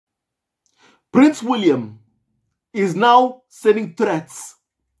Prince William is now sending threats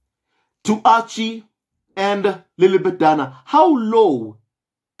to Archie and Lilibet Diana. How low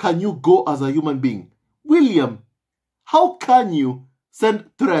can you go as a human being? William, how can you send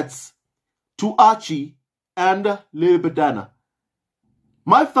threats to Archie and Lilibet Diana?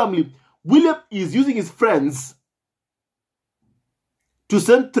 My family, William is using his friends to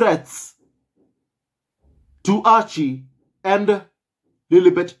send threats to Archie and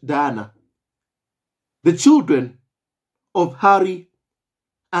Lilibet Diana, the children of Harry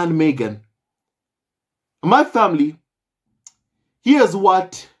and Meghan. My family, here's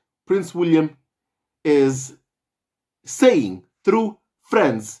what Prince William is saying through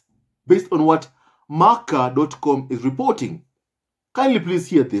friends based on what marker.com is reporting. Kindly please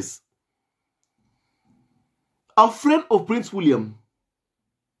hear this. A friend of Prince William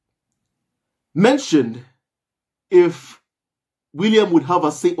mentioned if William would have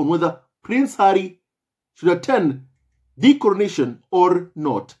a say on whether Prince Harry should attend the coronation or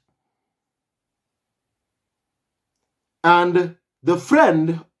not. And the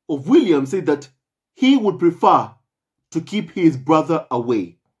friend of William said that he would prefer to keep his brother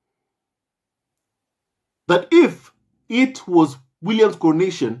away. That if it was William's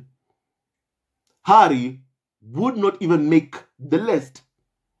coronation, Harry would not even make the list.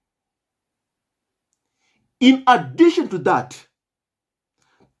 In addition to that,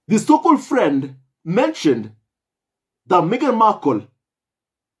 the so-called friend mentioned that Meghan Markle,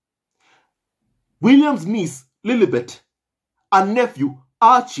 William's niece Lilibet, and nephew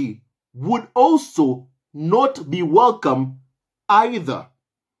Archie would also not be welcome either.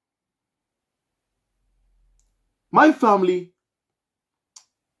 My family,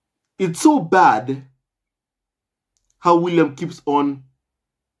 it's so bad how William keeps on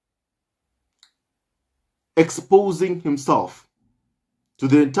exposing himself to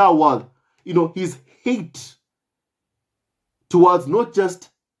the entire world. You know, his hate towards not just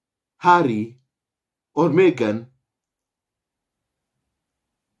Harry or Meghan,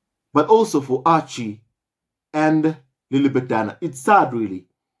 but also for Archie and Lilibet Diana. It's sad, really.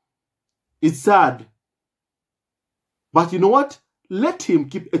 It's sad. But you know what? Let him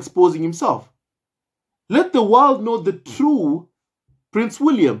keep exposing himself. Let the world know the true Prince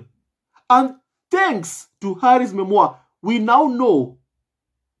William. And thanks to Harry's memoir, we now know,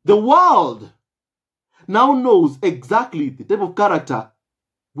 the world now knows exactly the type of character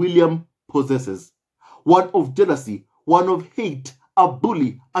William possesses. One of jealousy, one of hate, a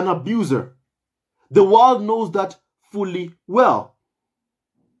bully, an abuser. The world knows that fully well.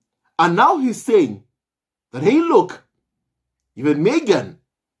 And now he's saying that, hey, look, even Meghan,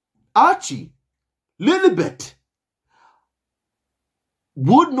 Archie, Lilibet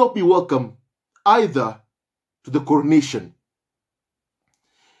would not be welcome either to the coronation.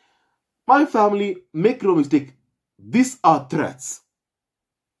 My family, make no mistake, these are threats.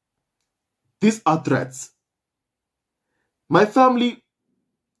 These are threats. My family,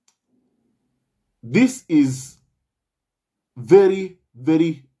 this is very,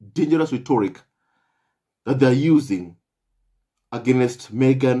 very dangerous rhetoric that they're using against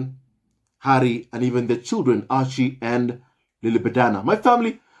Meghan, Harry, and even the children, Archie and Lilibet Diana. My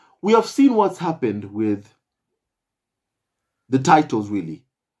family, we have seen what's happened with the titles, really,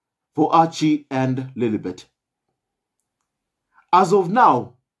 for Archie and Lilibet. As of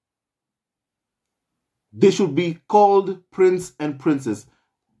now, they should be called Prince and Princess.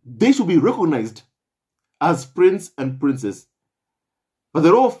 They should be recognized as Prince and Princess. But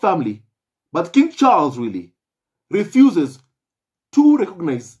the royal family, but King Charles really, refuses to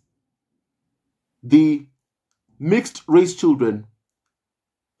recognize the mixed race children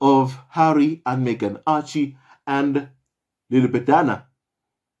of Harry and Meghan, Archie and Lilibet Diana,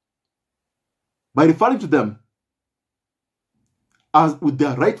 by referring to them as with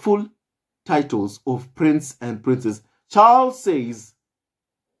their rightful titles of Prince and Princess. Charles says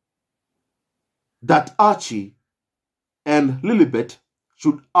that Archie and Lilibet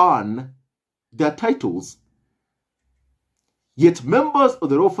should earn their titles. Yet members of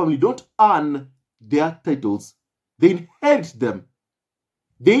the royal family don't earn their titles. They inherit them.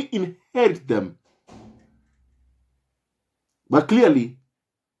 They inherit them. But clearly,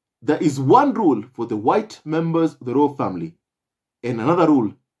 there is one rule for the white members of the royal family and another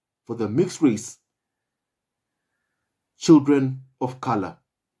rule for the mixed race children of color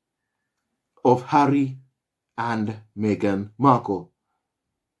of Harry and Meghan Markle.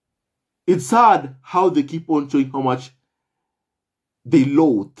 It's sad how they keep on showing how much they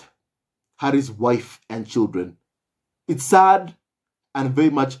loathe Harry's wife and children. It's sad and very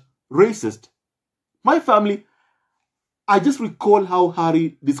much racist. My family, I just recall how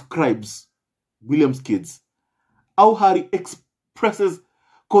Harry describes William's kids. How Harry expresses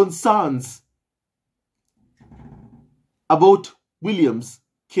concerns about William's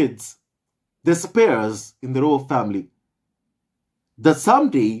kids, the spares in the royal family, that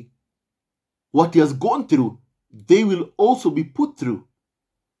someday what he has gone through, they will also be put through.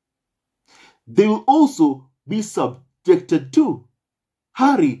 They will also be subjected to.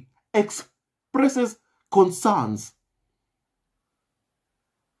 Harry expresses concerns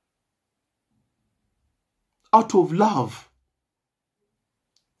out of love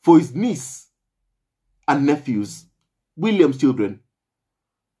for his niece and nephews, William's children.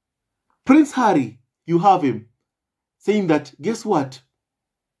 Prince Harry, you have him saying that, guess what?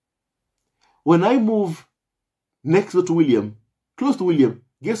 When I move next door to William, close to William,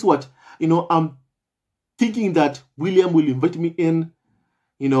 guess what? I'm thinking that William will invite me in,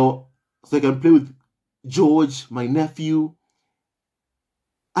 so I can play with George, my nephew,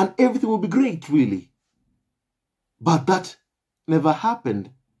 and everything will be great, really. But that never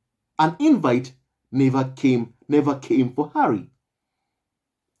happened. An invite never came for Harry.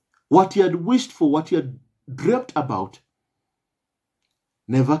 What he had wished for, what he had dreamt about,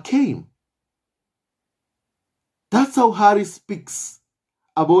 never came. That's how Harry speaks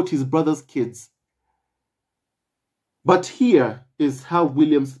about his brother's kids. But here is how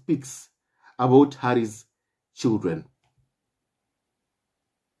William speaks about Harry's children.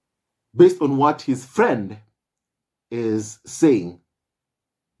 Based on what his friend is saying,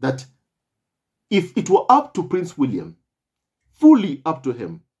 that if it were up to Prince William, fully up to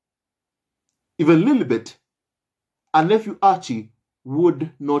him, even Lilibet and nephew Archie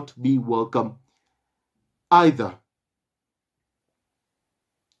would not be welcome either.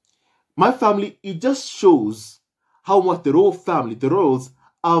 My family, it just shows how much the royal family, the royals,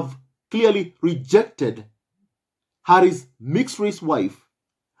 have clearly rejected Harry's mixed race wife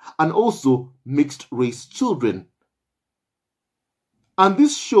and also mixed race children. And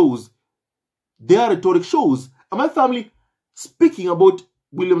this shows, their rhetoric shows, and my family speaking about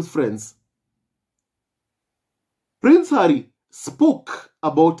William's friends. Prince Harry spoke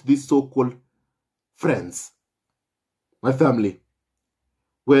about these so-called friends, my family,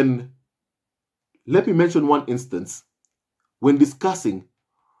 when, let me mention one instance, when discussing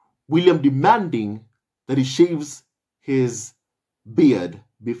William demanding that he shaves his beard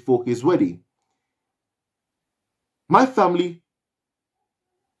before his wedding. My family,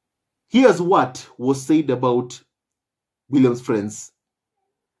 here's what was said about William's friends,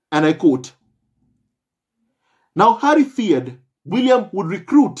 and I quote, "Now Harry feared William would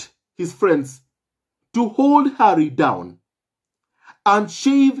recruit his friends to hold Harry down and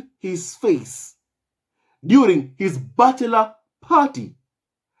shave his face during his bachelor party,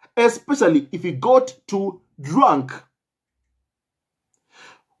 especially if he got too drunk."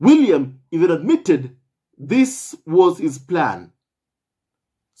 William even admitted this was his plan.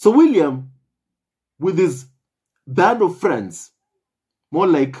 So William, with his band of friends, more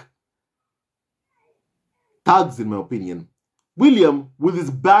like thugs in my opinion, William, with his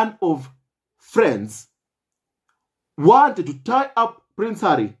band of friends, wanted to tie up Prince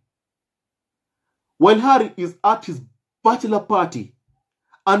Harry while Harry is at his bachelor party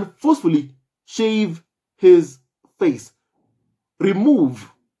and forcefully shave his face,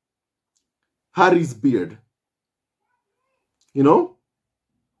 remove Harry's beard.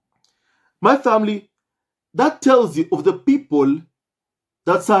 My family, that tells you of the people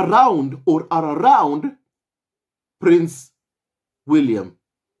that surround or are around Prince William.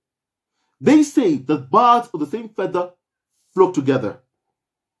 They say that birds of the same feather flock together.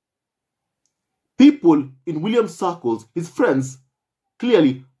 People in William's circles, his friends,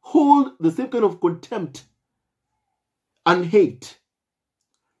 clearly hold the same kind of contempt and hate,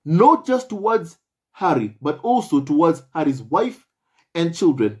 not just towards Harry, but also towards Harry's wife and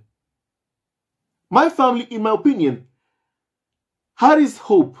children. My family, in my opinion, Harry's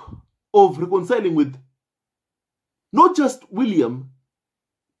hope of reconciling with not just William,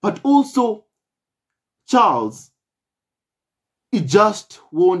 but also Charles, it just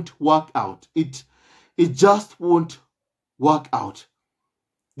won't work out. It just won't work out.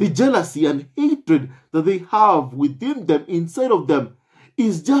 The jealousy and hatred that they have within them, inside of them,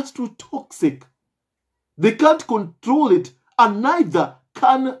 is just too toxic. They can't control it, and neither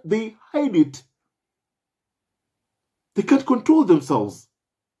can they hide it. They can't control themselves,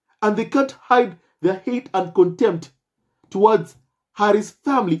 and they can't hide their hate and contempt towards Harry's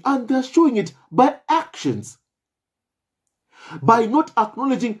family, and they're showing it by actions. By not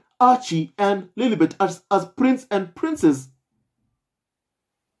acknowledging Archie and Lilibet as prince and princess.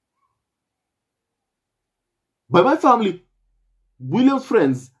 By my family, William's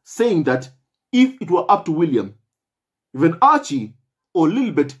friends saying that if it were up to William, even Archie or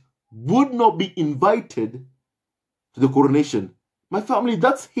Lilibet would not be invited to the coronation. My family,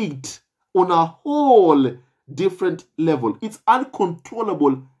 that's hate on a whole different level. It's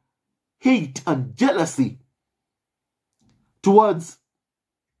uncontrollable hate and jealousy towards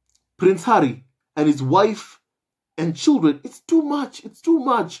Prince Harry and his wife and children. It's too much. It's too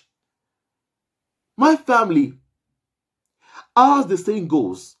much. My family, as the saying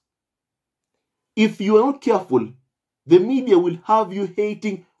goes, if you are not careful, the media will have you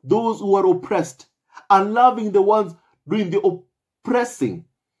hating those who are oppressed and loving the ones doing the oppressing.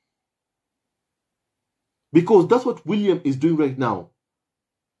 Because that's what William is doing right now.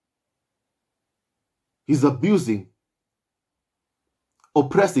 He's abusing,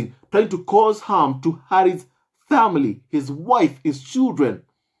 oppressing, trying to cause harm to Harry's family, his wife, his children.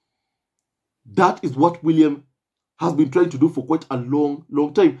 That is what William has been trying to do for quite a long,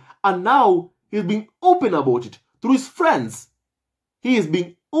 long time. And now he's being open about it through his friends. He is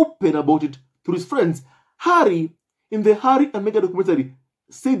being open about it through his friends. Harry, in the Harry and Meghan documentary,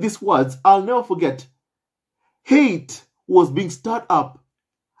 said these words, I'll never forget. Hate was being stirred up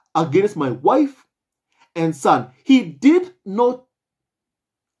against my wife and son. He did not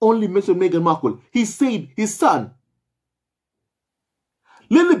only mention Meghan Markle. He said his son.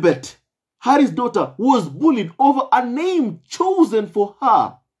 Lilibet, Harry's daughter, was bullied over a name chosen for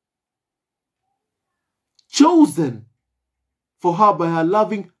her. Chosen for her by her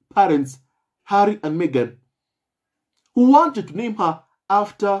loving parents, Harry and Meghan, who wanted to name her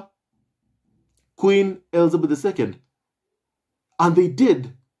after Queen Elizabeth II. And they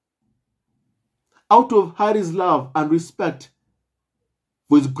did. Out of Harry's love and respect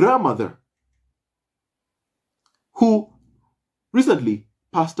for his grandmother, who recently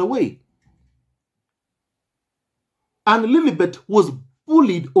passed away. And Lilibet was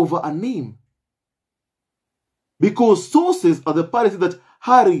bullied over a name. Because sources of the party said that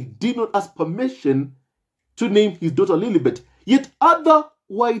Harry did not ask permission to name his daughter Lilibet. Yet other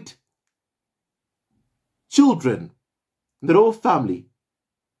white children in the royal family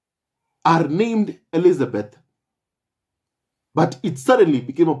are named Elizabeth. But it suddenly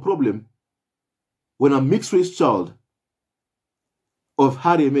became a problem when a mixed-race child of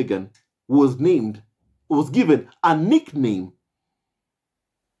Harry and Meghan was given a nickname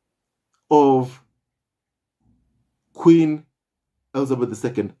of Queen Elizabeth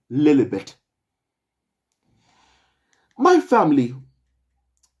II, Lilibet. My family,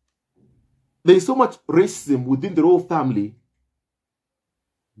 there is so much racism within the royal family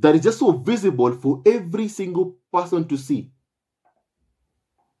that is just so visible for every single person to see.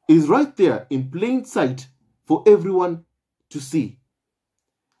 It is right there in plain sight for everyone to see.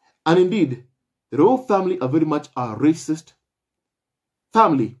 And indeed, the royal family are very much a racist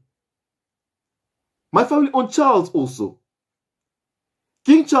family. My family on Charles also.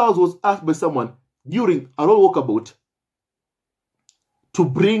 King Charles was asked by someone during a royal walkabout to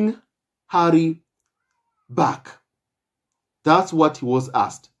bring Harry back. That's what he was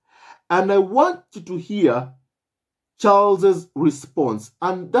asked. And I want you to hear Charles's response.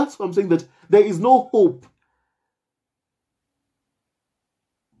 And that's what I'm saying, that there is no hope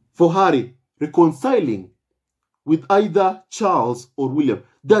for Harry reconciling with either Charles or William.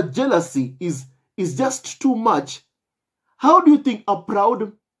 The jealousy is just too much. How do you think a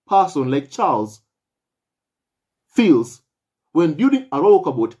proud person like Charles feels when during a royal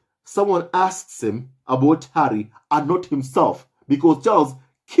walkabout someone asks him about Harry and not himself? Because Charles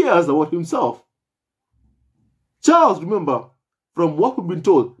cares about himself. Charles, remember, from what we've been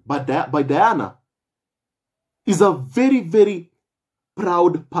told by Diana, is a very, very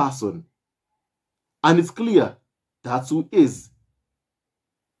proud person. And it's clear that's who he is.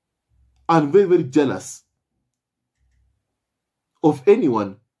 And very, very jealous of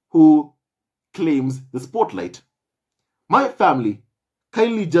anyone who claims the spotlight. My family,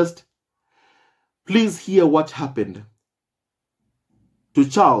 kindly just please hear what happened to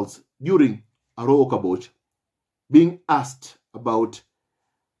Charles during a royal walkabout, being asked about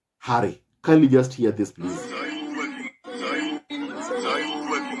Harry. Kindly just hear this, please.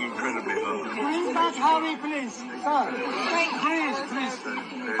 Working incredibly hard. Bring back Harry, please, sir. Please.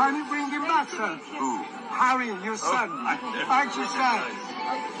 Can you bring him back, sir? Who? Harry, your son. Archie, sir.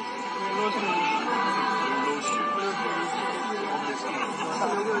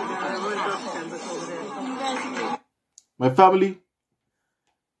 My family,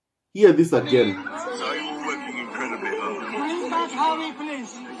 hear this again. Working incredibly hard. Bring back Harry,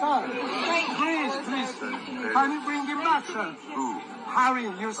 please, sir. Please. Can you bring him back, sir? Who? Harry,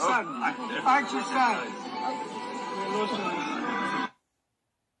 your son. Archie, sir.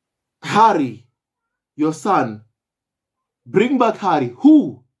 Harry, your son. Bring back Harry.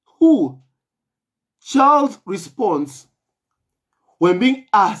 Who? Who? Charles' response when being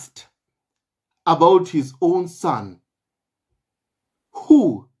asked about his own son.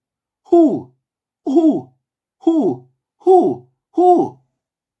 Who? Who? Who? Who? Who? Who?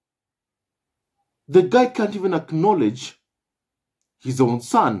 The guy can't even acknowledge his own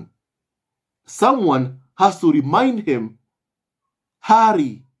son. Someone has to remind him,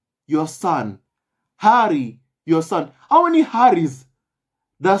 Harry, your son. Harry, your son. How many Harrys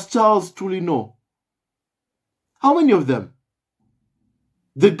does Charles truly know? How many of them?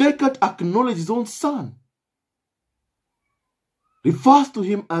 The guy can't acknowledge his own son. Refers to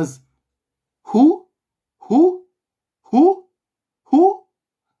him as who? Who? Who? Who?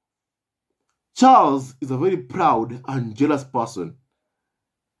 Charles is a very proud and jealous person.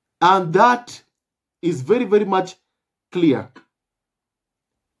 And that is very, very much clear.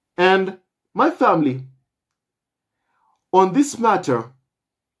 And my family, on this matter,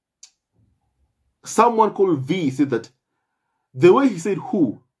 someone called V said that the way he said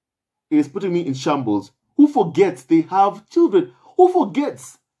who is putting me in shambles. Who forgets they have children? Who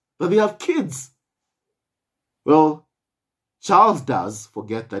forgets that they have kids? Well, Charles does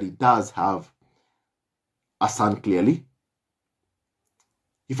forget that he does have a son, clearly.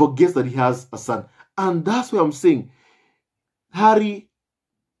 He forgets that he has a son. And that's why I'm saying, Harry,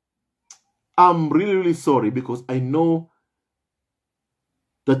 I'm really, really sorry, because I know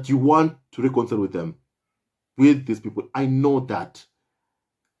that you want to reconcile with them, with these people. I know that.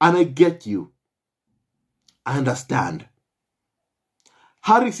 And I get you. I understand.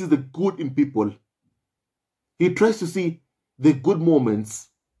 Harry sees the good in people. He tries to see the good moments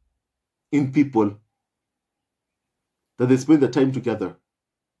in people, that they spend their time together.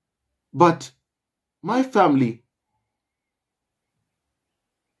 But my family,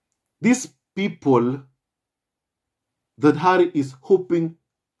 these people that Harry is hoping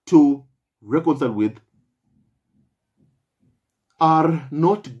to reconcile with are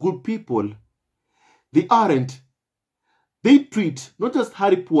not good people. They aren't. They treat not just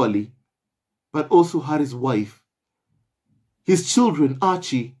Harry poorly, but also Harry's wife, his children,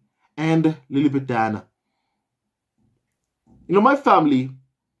 Archie and Lilibet Diana. You know, my family,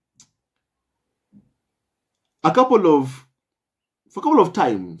 for a couple of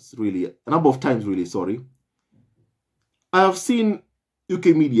times, really, a number of times, really, sorry, I have seen UK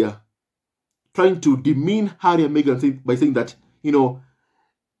media trying to demean Harry and Meghan by saying that, you know,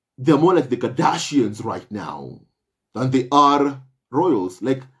 they're more like the Kardashians right now than they are royals.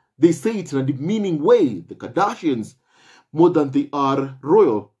 Like, they say it in a demeaning way, the Kardashians, more than they are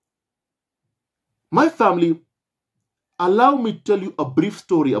royal. My family, allow me to tell you a brief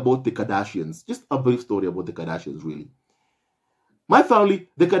story about the Kardashians. Just a brief story about the Kardashians, really. My family,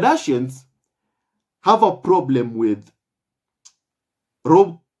 the Kardashians, have a problem with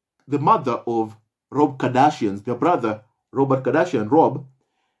Rob, the mother of Rob Kardashian's, their brother, Robert Kardashian, Rob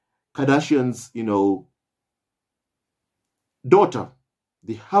Kardashian's, you know, daughter.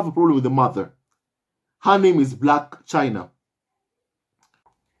 They have a problem with the mother. Her name is Black China.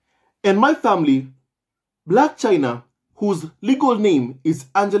 And my family, Black China, whose legal name is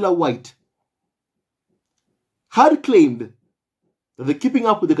Angela White, had claimed that the Keeping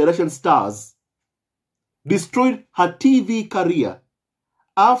Up with the Kardashian stars destroyed her TV career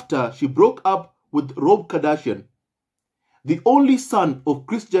after she broke up with Rob Kardashian, the only son of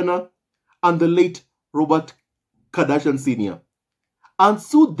Kris Jenner and the late Robert Kardashian Sr., and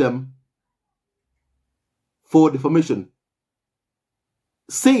sued them for defamation,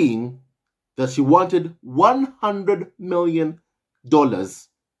 saying that she wanted $100 million from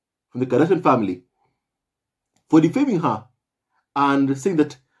the Kardashian family for defaming her and saying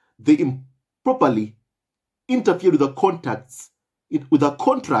that they improperly interfered with her contracts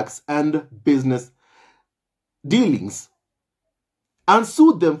and business dealings, and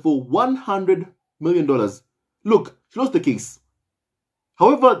sued them for $100 million. Look, she lost the case.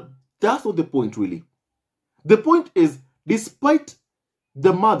 However, that's not the point, really. The point is, despite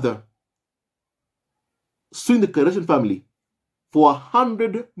the mother suing the Kardashian family for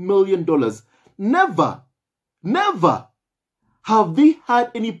 $100 million, never have they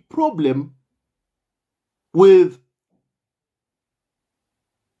had any problem with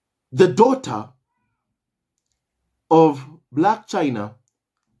the daughter of Black China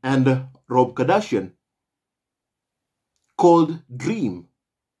and Rob Kardashian, called Dream.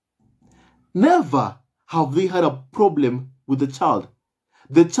 Never have they had a problem with the child.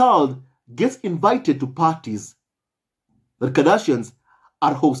 The child gets invited to parties that Kardashians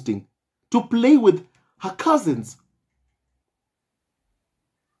are hosting to play with her cousins.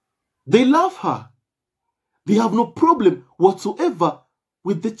 They love her. They have no problem whatsoever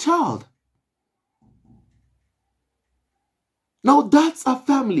with the child. Now that's a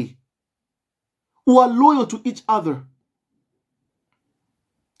family who are loyal to each other.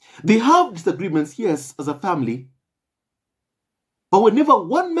 They have disagreements, yes, as a family, but whenever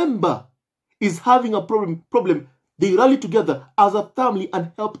one member is having a problem, they rally together as a family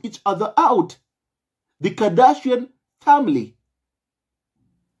and help each other out. The Kardashian family.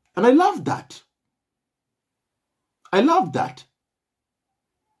 And I love that. I love that.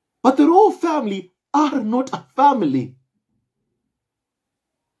 But the royal family are not a family.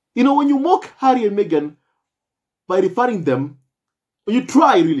 You know, when you mock Harry and Meghan by referring them, when you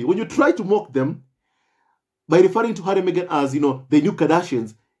try to mock them by referring to Harry and Meghan as, the new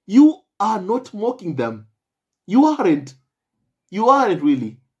Kardashians, you are not mocking them. You aren't. You aren't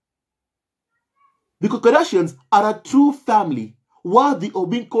really. Because Kardashians are a true family, worthy of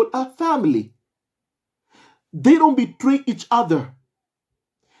being called a family. They don't betray each other.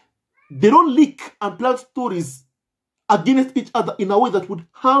 They don't leak and plant stories against each other in a way that would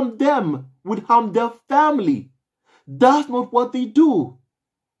harm them, would harm their family. That's not what they do.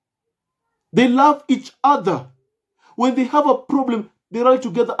 They love each other. When they have a problem, they rally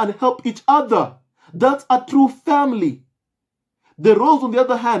together and help each other. That's a true family. The royals, on the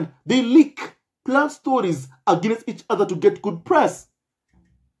other hand, they leak, plant stories against each other to get good press.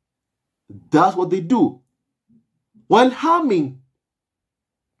 That's what they do. While harming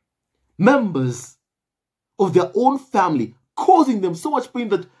members of their own family, causing them so much pain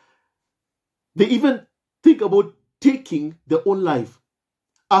that they even think about taking their own life.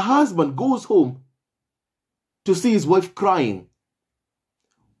 A husband goes home to see his wife crying,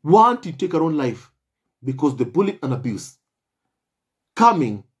 wanting to take her own life because the bullying and abuse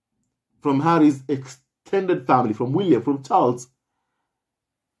coming from Harry's extended family, from William, from Charles,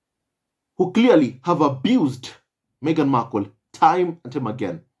 who clearly have abused Meghan Markle time and time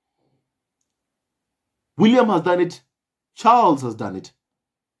again. William has done it. Charles has done it.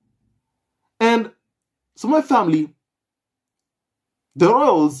 And so my family, the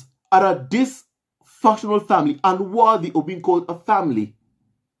royals, are a dysfunctional family, unworthy of being called a family.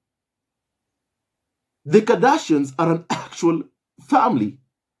 The Kardashians are an actual family.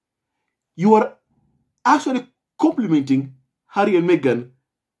 You are actually complimenting Harry and Meghan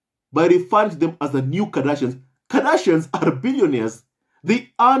by referring to them as the new Kardashians. Kardashians are billionaires.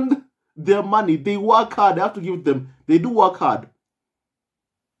 They earn their money. They work hard. I have to give them. They do work hard.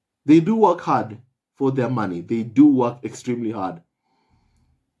 They do work hard for their money. They do work extremely hard.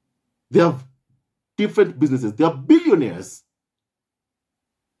 They have different businesses. They are billionaires.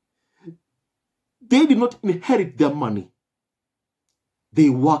 They did not inherit their money. They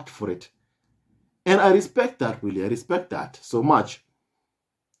worked for it. And I respect that, really. I respect that so much.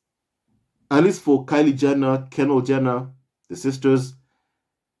 At least for Kylie Jenner, Kendall Jenner, the sisters,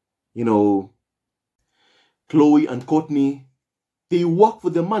 Khloe and Kourtney, they work for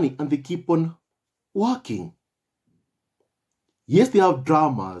their money and they keep on working. Yes, they have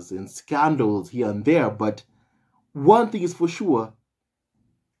dramas and scandals here and there, but one thing is for sure,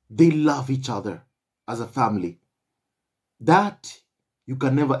 they love each other as a family. That you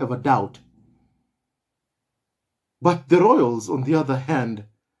can never ever doubt. But the royals, on the other hand,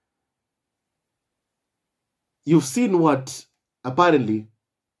 you've seen what apparently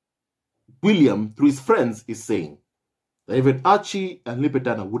William, through his friends, is saying. That even Archie and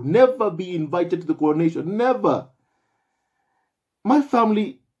Lilibet would never be invited to the coronation. Never. My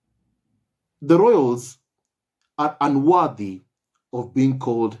family, the royals, are unworthy of being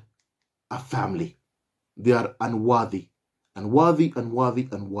called a family. They are unworthy. Unworthy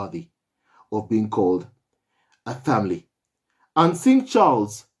of being called a family. And King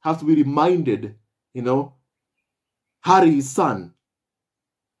Charles has to be reminded, Harry, his son.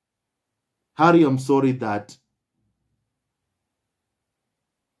 Harry, I'm sorry that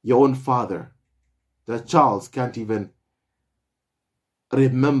your own father, that Charles, can't even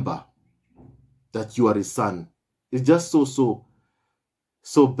remember that you are his son. It's just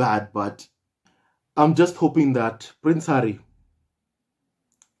so bad, but I'm just hoping that Prince Harry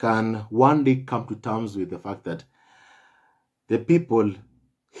can one day come to terms with the fact that the people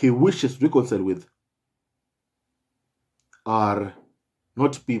he wishes to reconcile with are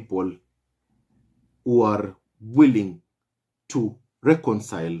not people who are willing to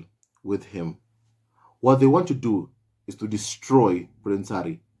reconcile with him. What they want to do is to destroy Prince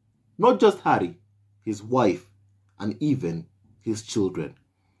Harry. Not just Harry, his wife, and even his children.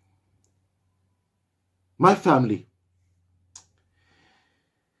 My family.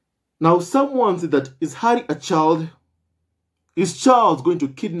 Now, someone said that, is Harry a child? Is Charles going to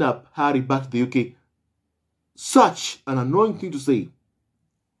kidnap Harry back to the UK? Such an annoying thing to say.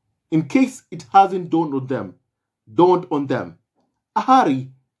 In case it hasn't dawned on them,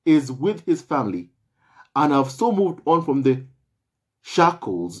 Harry is with his family and have so moved on from the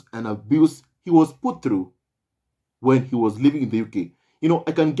shackles and abuse he was put through when he was living in the UK. You know,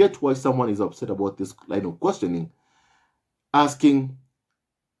 I can get why someone is upset about this line of questioning, asking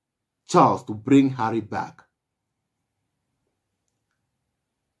Charles to bring Harry back.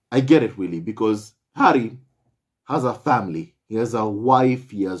 I get it really, because Harry has a family. He has a wife,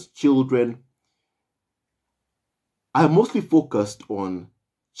 he has children. I mostly focused on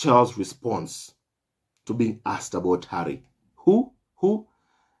Charles' response to being asked about Harry. Who?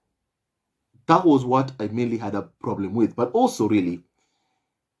 That was what I mainly had a problem with. But also really,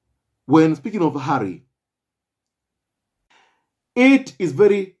 when speaking of Harry, it is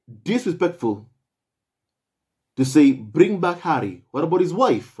very disrespectful to say, bring back Harry. What about his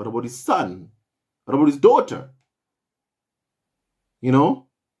wife? What about his son? What about his daughter? You know,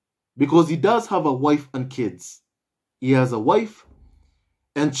 because he does have a wife and kids. He has a wife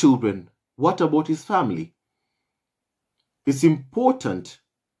and children. What about his family? It's important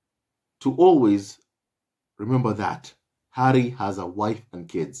to always remember that Harry has a wife and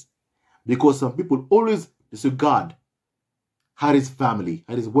kids, because some people always disregard Harry's family,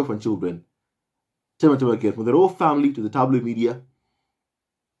 Harry's wife and children. Time and time again, from their own family to the tabloid media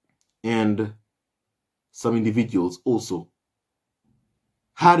and some individuals also.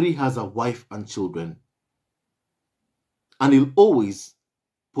 Harry has a wife and children, and he'll always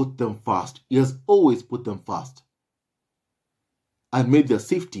put them first. He has always put them first and made their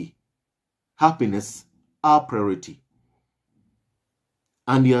safety, happiness, our priority.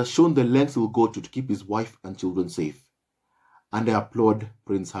 And he has shown the lengths he'll go to keep his wife and children safe. And I applaud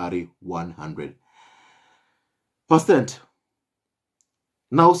Prince Harry 100%.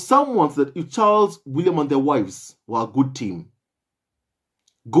 Now, someone said if Charles, William and their wives were a good team,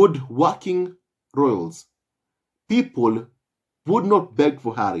 good working royals, people would not beg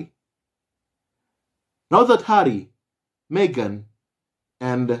for Harry. Now that Harry, Meghan,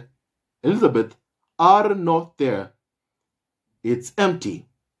 and Elizabeth are not there, it's empty.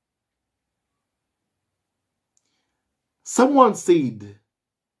 Someone said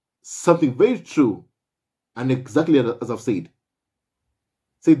something very true, and exactly as I've said.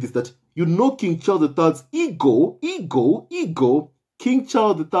 Said this, that you know King Charles III's ego, King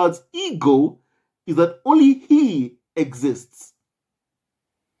Charles III's ego is that only he exists.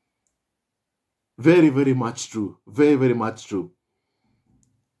 Very, very much true. Very, very much true.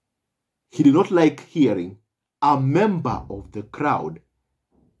 He did not like hearing a member of the crowd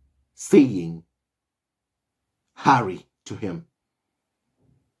saying Harry to him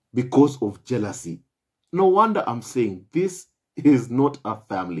because of jealousy. No wonder I'm saying this is not a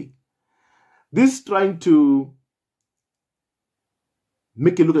family. This trying to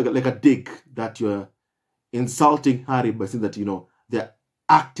make it look like a dig that you're insulting Harry by saying that, you know, they're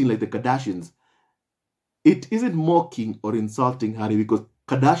acting like the Kardashians. It isn't mocking or insulting Harry because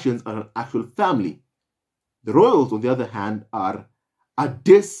Kardashians are an actual family. The royals, on the other hand, are a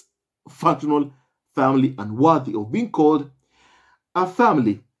dysfunctional family and worthy of being called a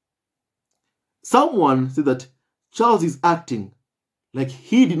family. Someone said that Charles is acting like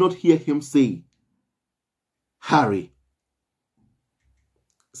he did not hear him say Harry.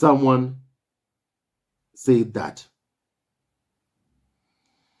 Someone said that.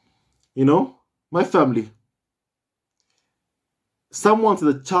 You know, my family. Someone said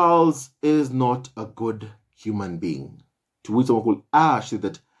that Charles is not a good human being. To which someone called Ash said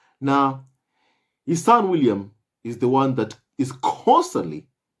that now his son William is the one that is constantly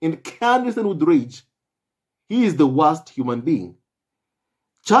incandescent with rage. He is the worst human being.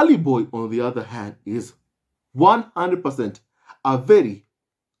 Charlie Boy, on the other hand, is 100% a very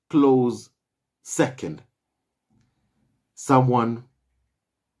close second. Someone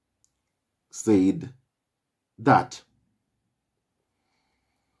said that.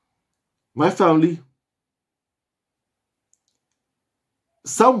 My family,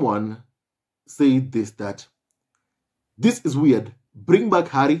 someone said this, that this is weird. Bring back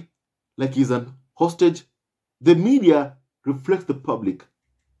Harry like he's an hostage. The media reflects the public.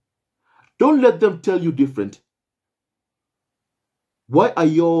 Don't let them tell you different. Why are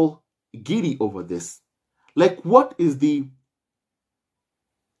you all giddy over this? Like, what is the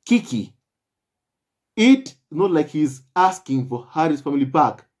kiki? It's not like he's asking for Harry's family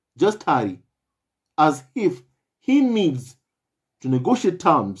back. Just Harry. As if he needs to negotiate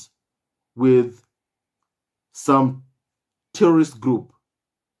terms with some terrorist group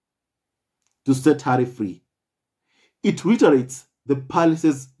to set Harry free. It reiterates the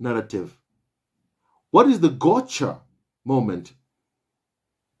palace's narrative. What is the gotcha moment?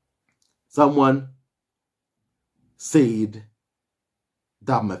 Someone said,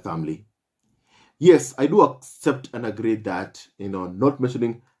 "Damn my family." Yes, I do accept and agree that, not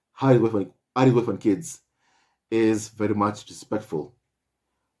mentioning Harry's wife and kids is very much disrespectful.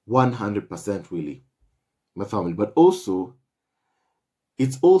 100% really. My family. But also,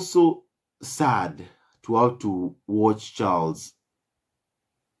 it's also sad to have to watch Charles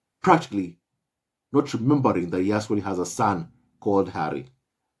practically not remembering that he actually has a son called Harry.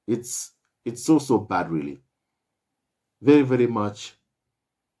 It's so bad, really. Very, very much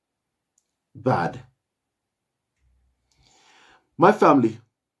bad. My family.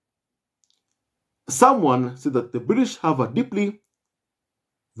 Someone said that the British have a deeply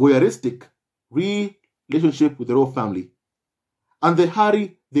voyeuristic relationship with the royal family, and the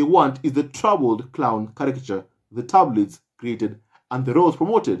Harry they want is the troubled clown caricature the tabloids created and the royals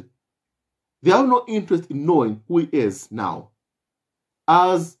promoted. They have no interest in knowing who he is now.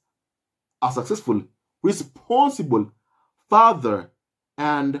 As a successful, responsible father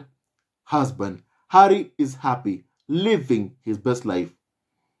and husband, Harry is happy, living his best life.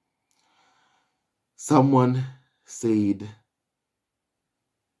 Someone said,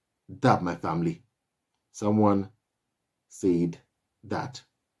 "That my family." Someone said that.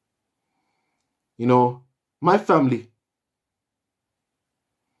 My family.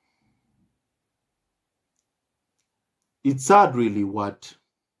 It's sad really what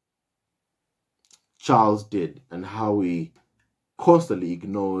Charles did and how he constantly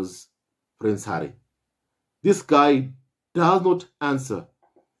ignores Prince Harry. This guy does not answer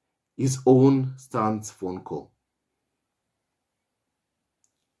his own son's phone call.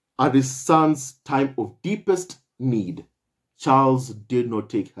 At his son's time of deepest need, Charles did not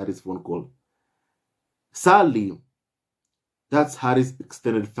take Harry's phone call. Sadly, that's Harry's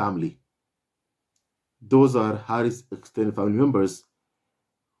extended family. Those are Harry's extended family members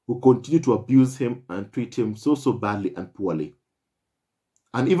who continue to abuse him and treat him so badly and poorly.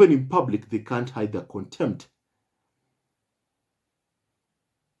 And even in public, they can't hide their contempt.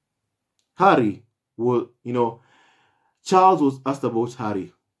 Harry was, Charles was asked about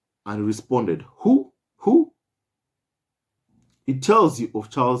Harry and he responded, "Who? Who?" It tells you of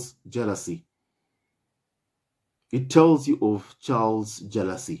Charles' jealousy. It tells you of Charles'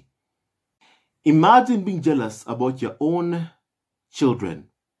 jealousy. Imagine being jealous about your own children.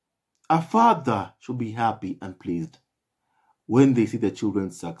 A father should be happy and pleased when they see their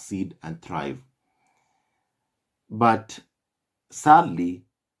children succeed and thrive. But sadly,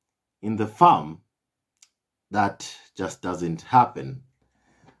 in the farm, that just doesn't happen.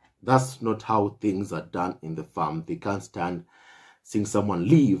 That's not how things are done in the farm. They can't stand seeing someone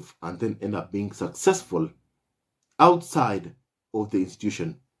leave and then end up being successful outside of the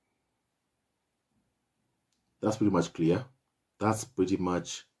institution. That's pretty much clear. That's pretty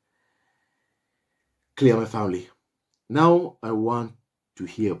much clear, my family. Now I want to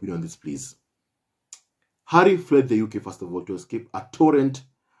hear your opinion on this, please. Harry fled the UK, first of all, to escape a torrent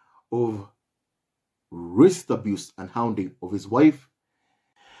of racist abuse and hounding of his wife,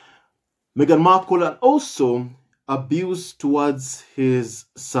 Meghan Markle, and also abuse towards his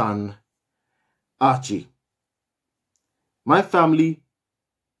son, Archie. My family,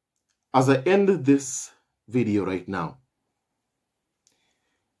 as I end this video right now,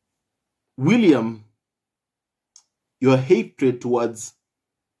 William, your hatred towards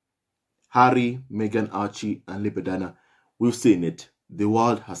Harry, Meghan, Archie, and Lilibet Diana, we've seen it. The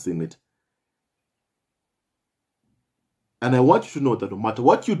world has seen it. And I want you to know that no matter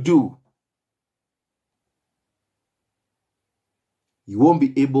what you do, you won't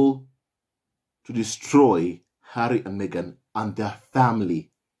be able to destroy Harry and Meghan and their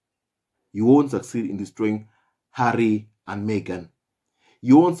family. You won't succeed in destroying Harry and Meghan.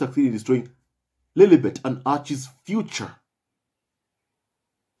 You won't succeed in destroying Lilibet and Archie's future.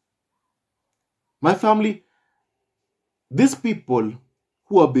 My family, these people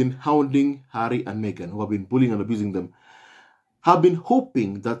who have been hounding Harry and Meghan, who have been bullying and abusing them, have been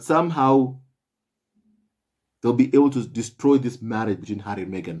hoping that somehow they'll be able to destroy this marriage between Harry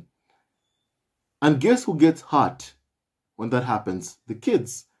and Meghan. And guess who gets hurt when that happens? The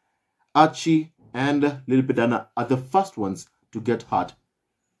kids. Archie and Lilibet Diana are the first ones to get hurt.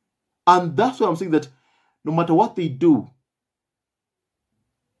 And that's why I'm saying that no matter what they do,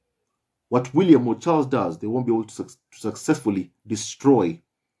 what William or Charles does, they won't be able to successfully destroy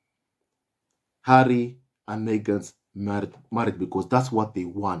Harry and Meghan's marriage, because that's what they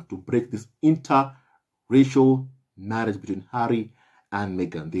want, to break this interracial marriage between Harry and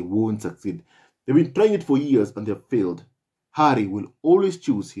Meghan. They won't succeed. They've been trying it for years and they've failed. Harry will always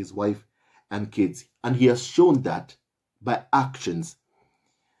choose his wife and kids, and he has shown that by actions.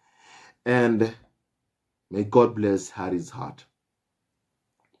 And may God bless Harry's heart.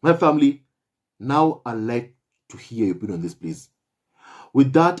 My family, now I'd like to hear your opinion on this, please.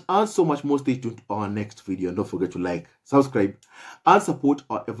 With that and so much more, stay tuned to our next video. And don't forget to like, subscribe, and support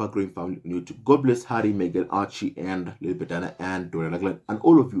our ever-growing family on YouTube. God bless Harry, Meghan, Archie, and Lilibet, Diana, and Thre, and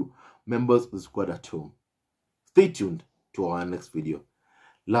all of you members of the squad at home. Stay tuned to our next video.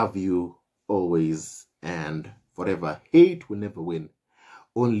 Love you always and forever. Hate will never win.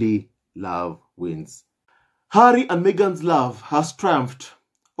 Only love wins. Harry and Meghan's love has triumphed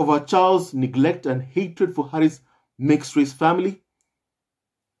over Charles' neglect and hatred for Harry's mixed race family.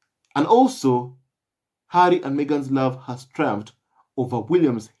 And also, Harry and Meghan's love has triumphed over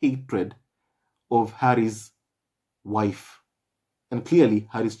William's hatred of Harry's wife. And clearly,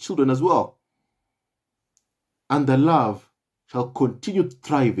 Harry's children as well. And the love shall continue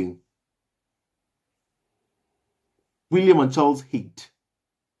thriving. William and Charles' hate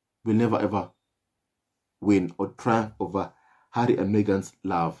will never ever win or triumph over Harry and Meghan's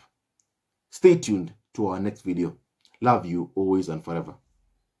love. Stay tuned to our next video. Love you always and forever.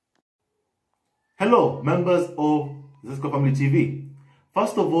 Hello, members of Zesco Family TV.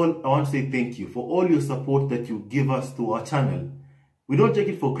 First of all, I want to say thank you for all your support that you give us to our channel. We don't take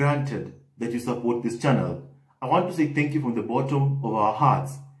it for granted that you support this channel. I want to say thank you from the bottom of our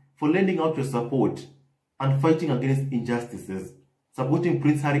hearts for lending out your support and fighting against injustices, supporting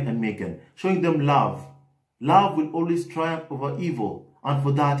Prince Harry and Meghan, showing them love. Love will always triumph over evil, and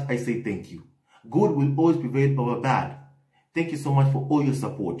for that I say thank you. Good will always prevail over bad. Thank you so much for all your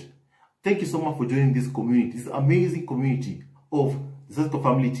support. Thank you so much for joining this community, this amazing community of Zesco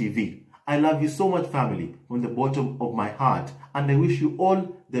Family TV. I love you so much, family, from the bottom of my heart, and I wish you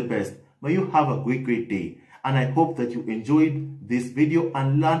all the best. May you have a great day, and I hope that you enjoyed this video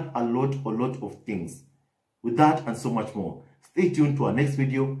and learned a lot of things. With that and so much more, stay tuned to our next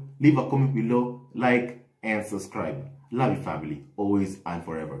video. Leave a comment below, like, and subscribe. Love you, family, always and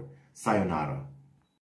forever. Sayonara.